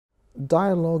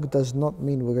Dialogue does not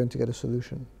mean we're going to get a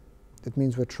solution. It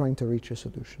means we're trying to reach a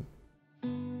solution.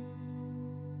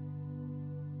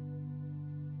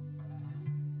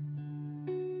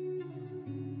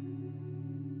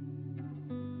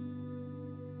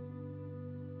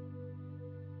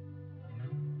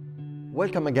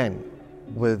 Welcome again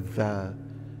with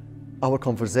our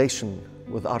conversation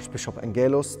with Archbishop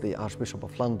Angaelos, the Archbishop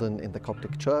of London in the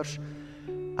Coptic Church.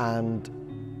 And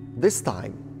this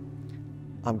time,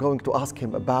 I'm going to ask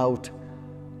him about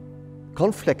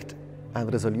conflict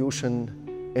and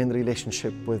resolution in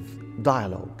relationship with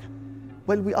dialogue.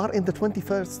 Well, we are in the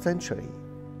 21st century,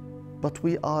 but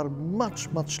we are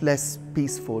much less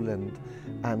peaceful,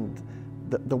 and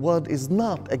the world is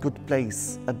not a good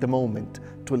place at the moment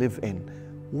to live in.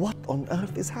 What on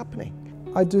earth is happening?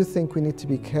 I do think we need to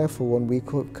be careful when we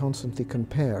constantly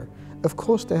compare. Of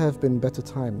course, there have been better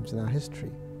times in our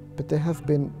history, but there have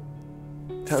been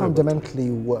fundamentally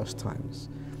worse times,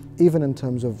 even in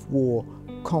terms of war,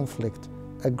 conflict,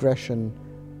 aggression,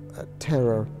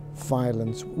 terror,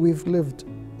 violence. We've lived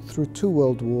through 2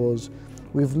 world wars.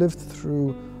 We've lived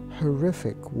through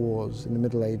horrific wars in the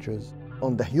Middle Ages.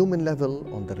 On the human level,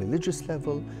 on the religious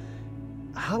level,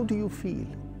 how do you feel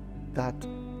that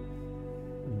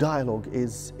dialogue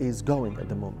is going at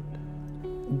the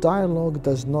moment? Dialogue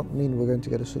does not mean we're going to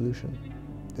get a solution.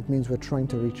 It means we're trying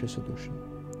to reach a solution.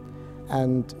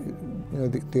 And you know,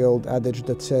 the old adage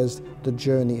that says the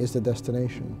journey is the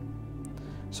destination.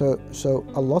 So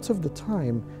a lot of the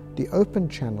time, the open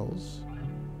channels,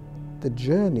 the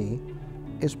journey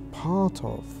is part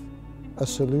of a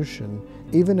solution.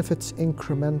 Even if it's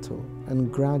incremental and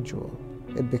gradual,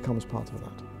 it becomes part of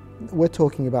that. We're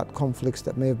talking about conflicts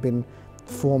that may have been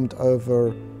formed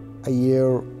over a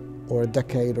year or a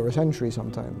decade or a century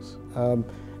sometimes.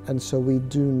 And so we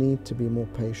do need to be more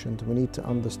patient. We need to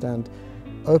understand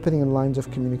opening lines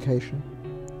of communication,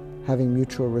 having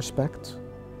mutual respect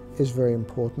is very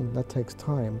important. That takes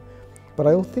time. But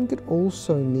I think it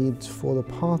also needs for the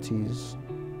parties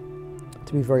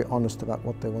to be very honest about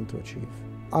what they want to achieve.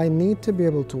 I need to be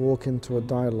able to walk into a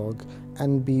dialogue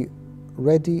and be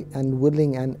ready and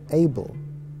willing and able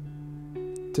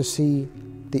to see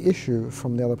the issue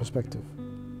from the other perspective.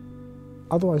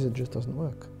 Otherwise, it just doesn't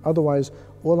work. Otherwise,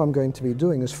 all I'm going to be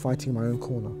doing is fighting my own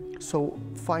corner. So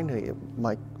finally,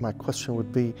 my question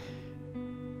would be,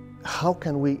 how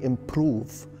can we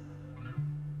improve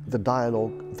the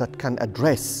dialogue that can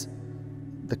address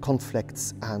the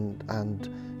conflicts and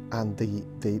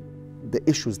the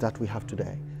issues that we have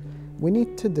today? We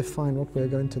need to define what we're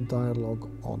going to dialogue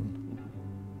on.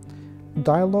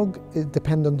 Dialogue is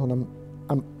dependent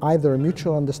on either a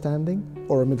mutual understanding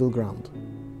or a middle ground.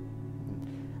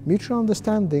 Mutual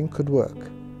understanding could work.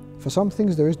 For some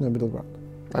things, there is no middle ground.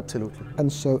 Absolutely.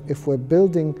 And so if we're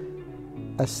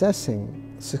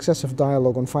assessing success of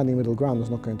dialogue on finding middle ground is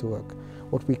not going to work.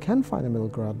 What we can find a middle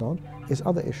ground on is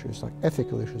other issues like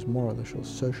ethical issues, moral issues,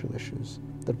 social issues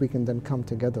that we can then come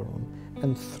together on,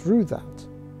 and through that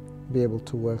be able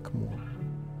to work more.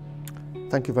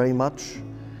 Thank you very much.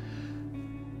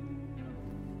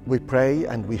 We pray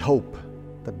and we hope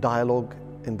that dialogue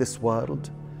in this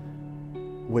world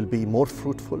will be more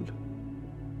fruitful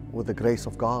with the grace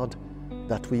of God,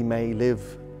 that we may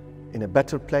live in a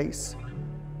better place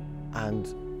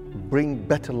and bring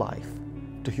better life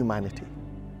to humanity.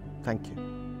 Thank you.